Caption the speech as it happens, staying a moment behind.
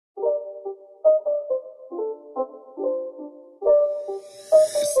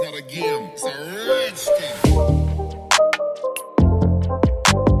again. It's a rich thing.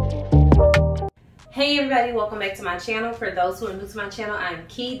 Hey everybody, welcome back to my channel. For those who are new to my channel, I'm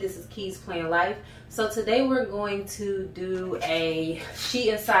Kei. This is Kei's Playing Life. So today we're going to do a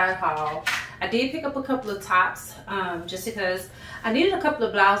SheIn haul. I did pick up a couple of tops just because I needed a couple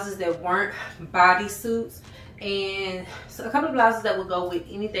of blouses that weren't bodysuits, and so a couple of blouses that would go with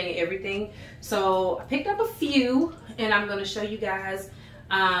anything and everything. So I picked up a few and I'm going to show you guys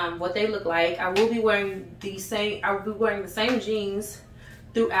what they look like. I will be wearing the same jeans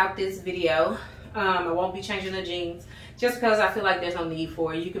throughout this video. I won't be changing the jeans just because I feel like there's no need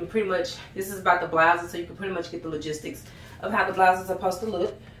for it. You can pretty much, this is about the blouses, so you can pretty much get the logistics of how the blouses are supposed to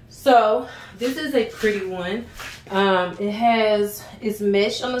look. So this is a pretty one. It's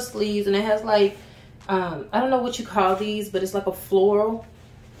mesh on the sleeves, and it has like I don't know what you call these, but it's like a floral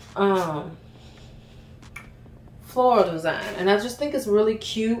design, and I just think it's really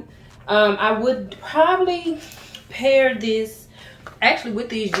cute. I would probably pair this actually with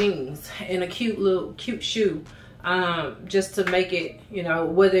these jeans and a cute shoe, just to make it, you know,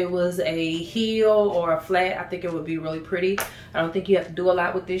 whether it was a heel or a flat, I think it would be really pretty. I don't think you have to do a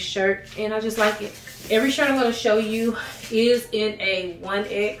lot with this shirt, and I just like it. Every shirt I'm going to show you is in a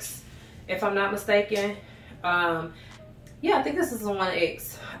 1X, if I'm not mistaken. Yeah, I think this is a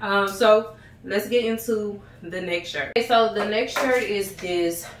 1X. So let's get into the next shirt. Okay, so the next shirt is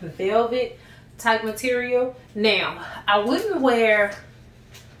this velvet type material. Now, I wouldn't wear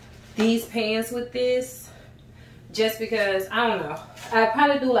these pants with this just because, I don't know, I'd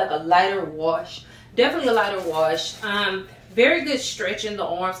probably do like a lighter wash. Definitely a lighter wash. Very good stretch in the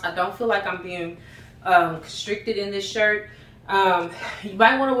arms. I don't feel like I'm being constricted in this shirt. You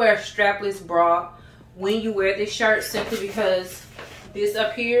might want to wear a strapless bra when you wear this shirt, simply because this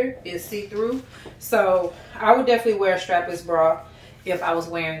up here is see-through. So I would definitely wear a strapless bra if I was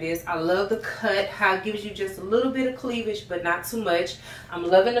wearing this. I love the cut, how it gives you just a little bit of cleavage, but not too much. I'm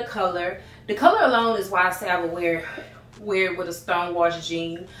loving the color. The color alone is why I say I would wear it with a stonewash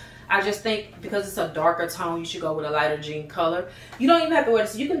jean. I just think because it's a darker tone, you should go with a lighter jean color. You don't even have to wear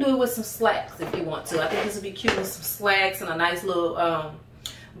this. You can do it with some slacks if you want to. I think this would be cute with some slacks and a nice little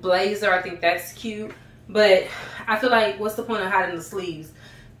blazer. I think that's cute. But I feel like, what's the point of hiding the sleeves?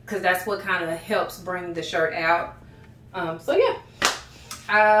 Because that's what kind of helps bring the shirt out. So yeah.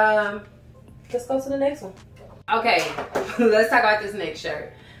 Let's go to the next one. Okay, let's talk about this next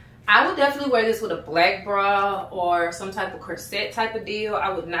shirt. I would definitely wear this with a black bra or some type of corset type of deal. I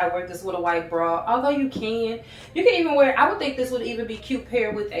would not wear this with a white bra, although you can even wear, I would think this would even be cute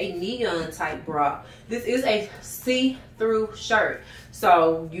paired with a neon type bra. This is a see-through shirt,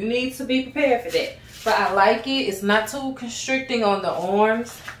 so you need to be prepared for that. But I like it. It's not too constricting on the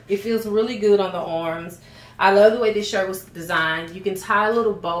arms. It feels really good on the arms. I love the way this shirt was designed. You can tie a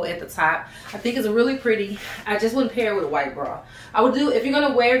little bow at the top. I think it's really pretty. I just wouldn't pair it with a white bra. I would do, if you're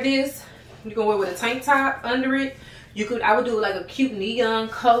gonna wear this, you can wear it with a tank top under it. I would do like a cute neon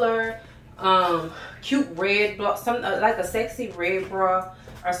color, cute red bra, something like a sexy red bra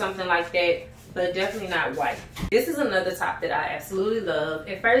or something like that, but definitely not white. This is another top that I absolutely love.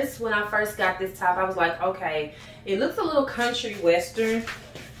 At first, when I first got this top, I was like, okay, it looks a little country western.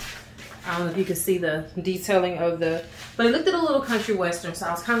 I don't know if you can see the detailing of but it looked a little country western, so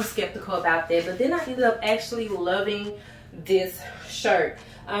I was kind of skeptical about that. But then I ended up actually loving this shirt.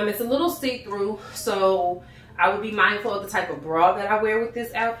 It's a little see-through, so I would be mindful of the type of bra that I wear with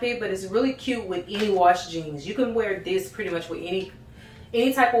this outfit, but it's really cute with any wash jeans. You can wear this pretty much with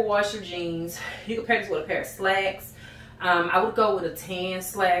any type of washer jeans. You can pair this with a pair of slacks. I would go with a tan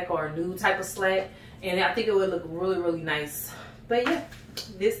slack or a nude type of slack, and I think it would look really, really nice. But yeah,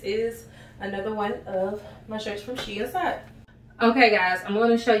 this is another one of my shirts from SheIn. Okay guys, I'm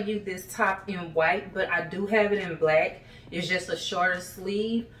going to show you this top in white, but I do have it in black. It's just a shorter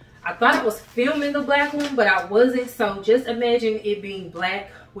sleeve. I thought I was filming the black one, but I wasn't, so just imagine it being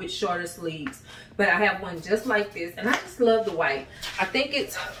black with shorter sleeves. But I have one just like this, and I just love the white. I think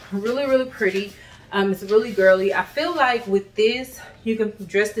it's really, really pretty. It's really girly. I feel like with this, you can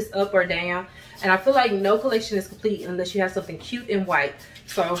dress this up or down, and I feel like no collection is complete unless you have something cute in white.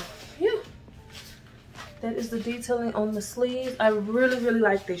 So yeah, that is the detailing on the sleeves. I really, really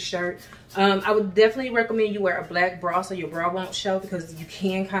like this shirt. I would definitely recommend you wear a black bra so your bra won't show, because you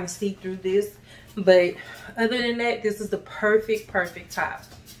can kind of see through this. But other than that, this is the perfect top.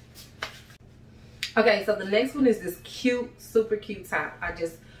 Okay, so the next one is this cute, super cute top.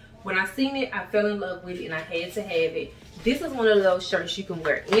 When I seen it, I fell in love with it and I had to have it. This is one of those shirts you can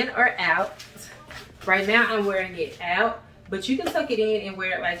wear in or out. Right now I'm wearing it out, but you can tuck it in and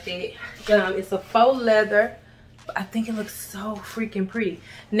wear it like that. It's a faux leather But I think it looks so freaking pretty.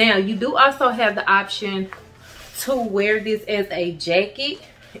 Now, you do also have the option to wear this as a jacket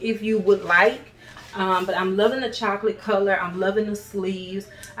if you would like. But I'm loving the chocolate color. I'm loving the sleeves.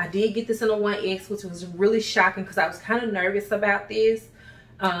 I did get this in a 1X, which was really shocking because I was kind of nervous about this.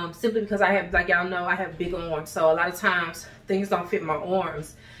 Simply because I have, like y'all know, I have big arms. So a lot of times things don't fit my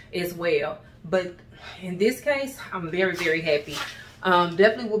arms as well. But in this case, I'm very, very happy.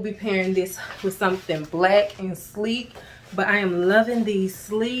 Definitely will be pairing this with something black and sleek. But I am loving these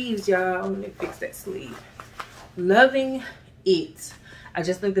sleeves, y'all. Let me fix that sleeve. Loving it. I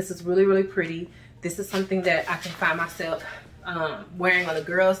just think this is really, really pretty. This is something that I can find myself wearing on a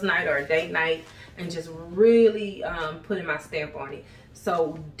girls' night or a date night and just really putting my stamp on it.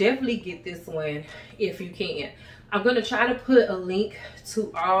 So definitely get this one if you can. I'm going to try to put a link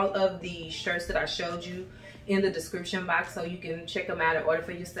to all of the shirts that I showed you in the description box so you can check them out and order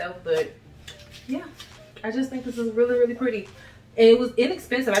for yourself. But yeah, I just think this is really, really pretty. And it was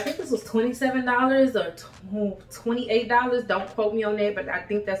inexpensive. I think this was $27 or $28. Don't quote me on that, but I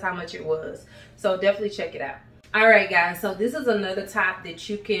think that's how much it was. So definitely check it out. All right, guys. So this is another top that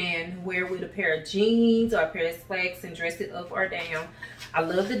you can wear with a pair of jeans or a pair of slacks and dress it up or down. I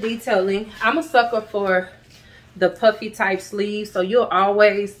love the detailing. I'm a sucker for the puffy type sleeves. So you'll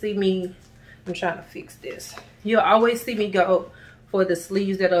always see me, I'm trying to fix this. You'll always see me go for the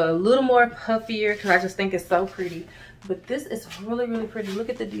sleeves that are a little more puffier because I just think it's so pretty. But this is really, really pretty. Look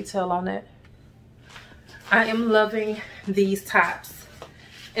at the detail on it. I am loving these tops.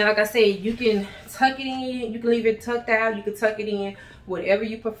 And like I said, you can tuck it in. You can leave it tucked out. You can tuck it in, whatever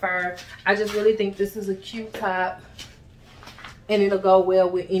you prefer. I just really think this is a cute top. And it'll go well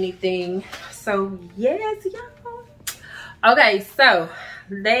with anything. So, yes, y'all. Okay, so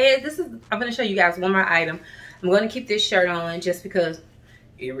I'm going to show you guys one more item. I'm going to keep this shirt on just because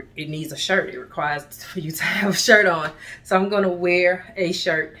it needs a shirt. It requires for you to have a shirt on. So I'm going to wear a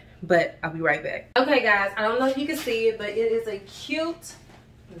shirt, but I'll be right back. Okay, guys, I don't know if you can see it, but it is a cute,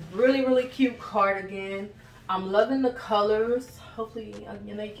 really, really cute cardigan. I'm loving the colors. Hopefully,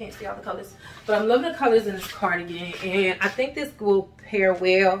 you know, you can't see all the colors, but I'm loving the colors in this cardigan. And I think this will pair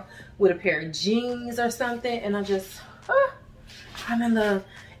well with a pair of jeans or something. And I'm in love.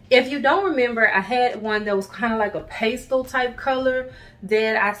 If you don't remember, I had one that was kind of like a pastel type color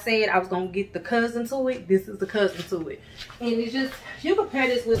that I said I was going to get the cousin to it. This is the cousin to it. And it's just, you can pair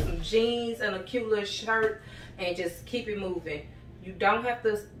this with some jeans and a cute little shirt and just keep it moving. You don't have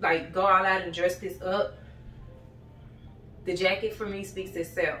to like go all out and dress this up. The jacket for me speaks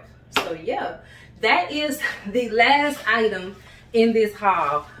itself. So yeah, that is the last item in this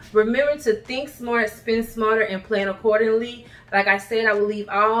haul. Remember to think smart, spend smarter, and plan accordingly. Like I said, I will leave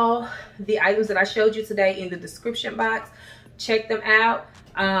all the items that I showed you today in the description box. Check them out.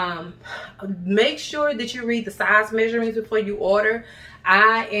 Make sure that you read the size measurements before you order.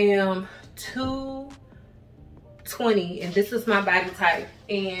 I am 220 and this is my body type.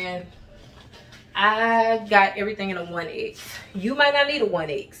 And I got everything in a 1X. You might not need a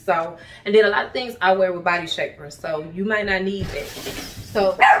 1X. So, and then a lot of things I wear with body shapers. So you might not need that.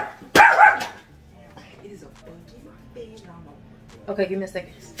 So, okay, give me a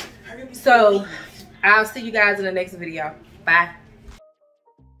second. So, I'll see you guys in the next video. Bye.